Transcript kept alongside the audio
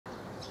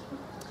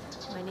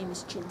My name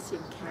is Kang,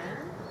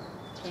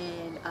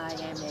 and I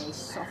am a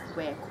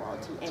software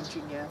quality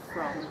engineer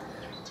from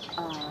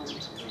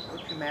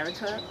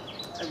America,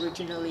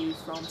 originally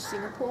from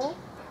Singapore.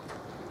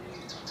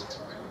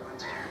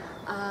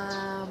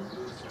 I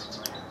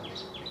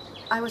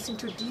was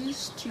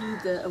introduced to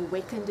the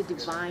Awaken the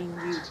Divine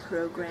You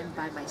program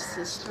by my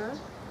sister.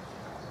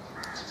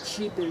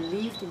 She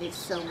believed in it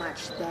so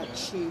much that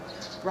she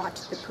brought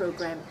the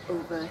program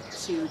over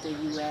to the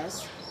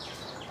US,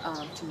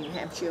 to New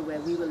Hampshire,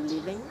 where we were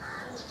living.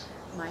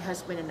 My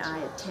husband and I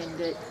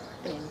attended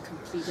and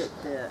completed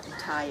the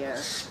entire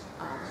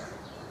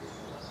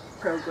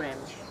program.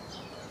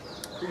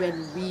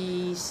 When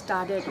we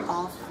started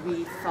off,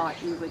 we thought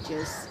we were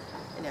just,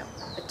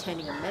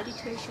 attending a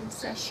meditation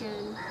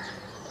session,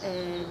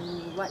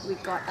 and what we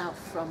got out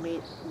from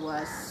it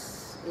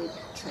was it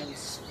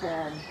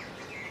transformed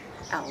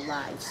our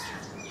lives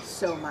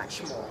so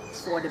much more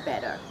for the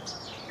better.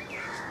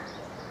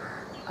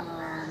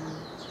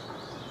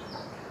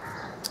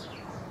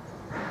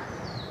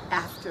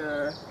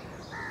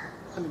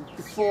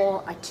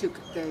 Before I took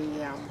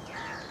the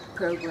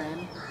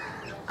program,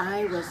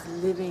 I was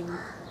living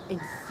in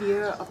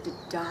fear of the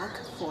dark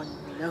for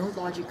no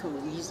logical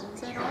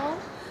reasons at all.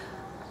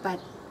 But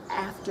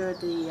after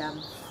the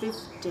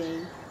 5th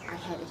day, I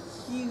had a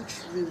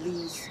huge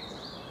release.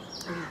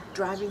 And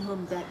driving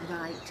home that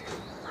night,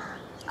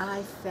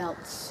 I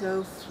felt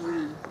so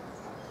free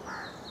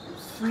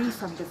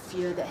from the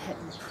fear that had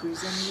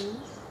imprisoned me.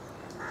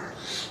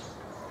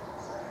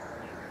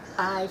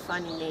 I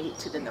finally made it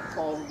to the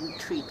Nepal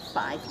retreat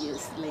 5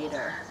 years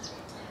later.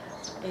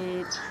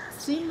 It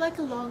seemed like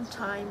a long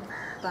time,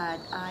 but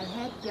I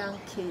had young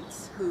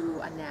kids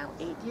who are now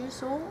 8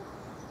 years old,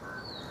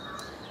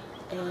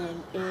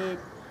 and it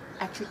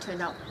actually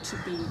turned out to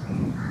be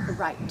the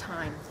right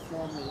time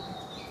for me.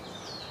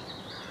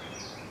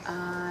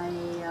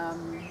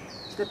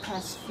 The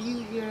past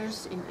few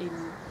years in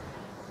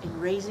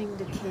raising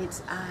the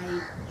kids,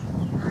 I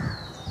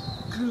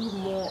grew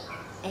more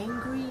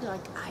angry,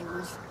 like I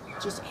was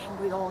just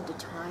angry all the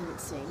time, it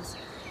seems.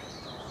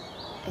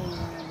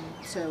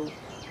 And so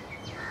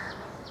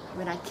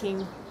when I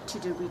came to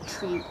the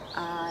retreat,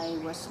 I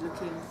was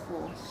looking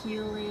for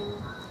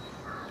healing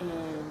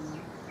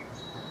and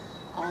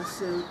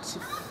also to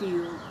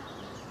feel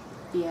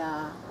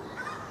their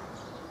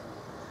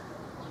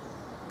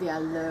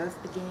love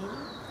again,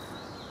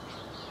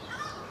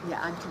 their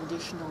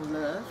unconditional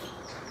love.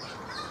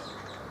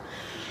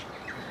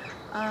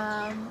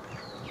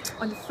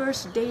 On the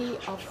first day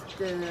of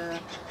the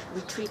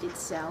retreat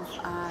itself,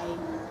 I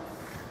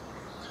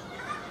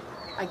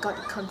got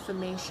a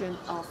confirmation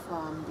of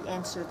the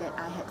answer that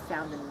I had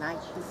found the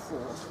night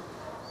before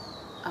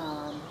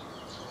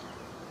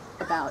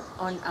about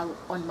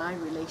on my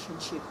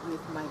relationship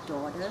with my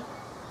daughter.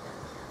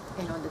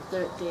 And on the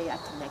 3rd day, I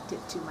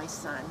connected to my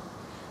son,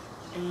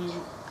 and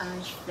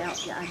I felt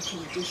the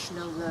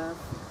unconditional love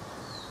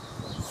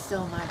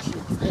so much.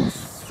 It's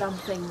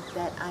something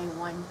that I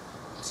want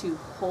to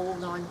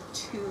hold on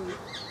to,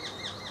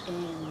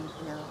 and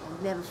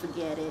I'll never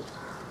forget it.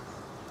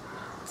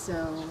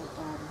 So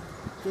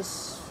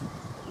this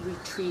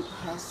retreat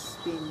has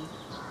been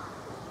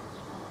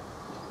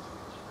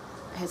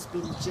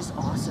just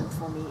awesome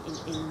for me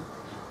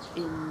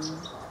in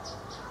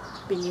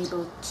being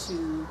able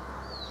to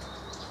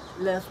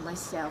love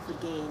myself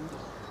again,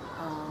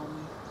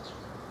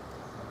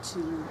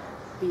 to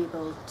be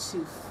able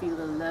to feel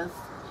the love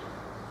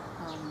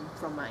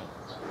from my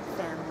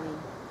family.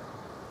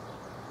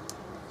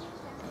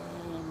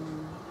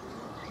 And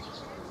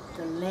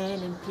the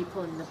land and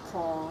people in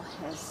Nepal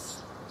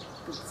has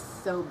been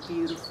so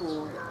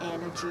beautiful. The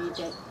energy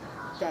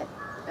that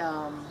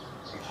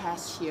it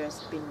has here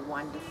has been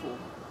wonderful.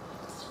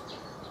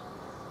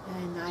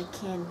 And I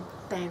can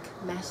thank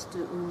Master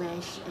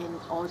Umesh and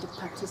all the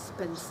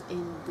participants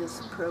in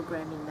this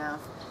program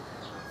enough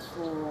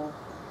for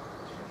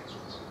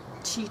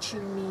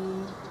teaching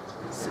me,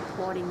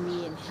 supporting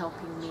me, and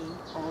helping me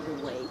all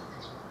the way.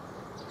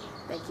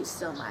 Thank you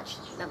so much.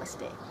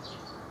 Namaste.